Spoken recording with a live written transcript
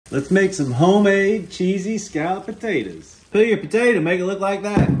Let's make some homemade cheesy scallop potatoes. Peel your potato, make it look like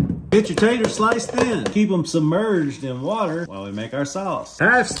that. Get your taters sliced thin. Keep them submerged in water while we make our sauce.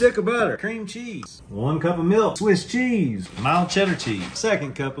 Half stick of butter, cream cheese, 1 cup of milk, Swiss cheese, mild cheddar cheese,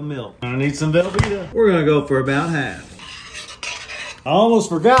 2nd cup of milk. Gonna need some Velveeta. We're gonna go for about half. I almost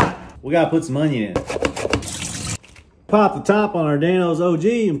forgot. We gotta put some onion in. Pop the top on our Dano's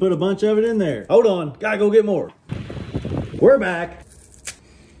OG and put a bunch of it in there. Hold on, gotta go get more. We're back.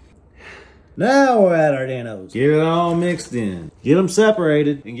 Now we're at our Dano's. Get it all mixed in. Get them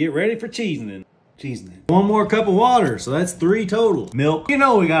separated and get ready for seasoning. 1 more cup of water, so that's 3 total. Milk. You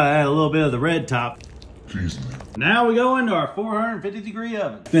know we gotta add a little bit of the red top. Seasoning. Now we go into our 450-degree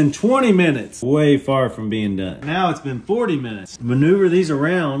oven. It's been 20 minutes, way far from being done. Now it's been 40 minutes. Maneuver these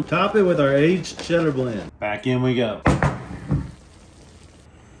around, top it with our aged cheddar blend. Back in we go.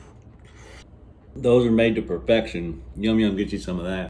 Those are made to perfection. Yum yum, get you some of that.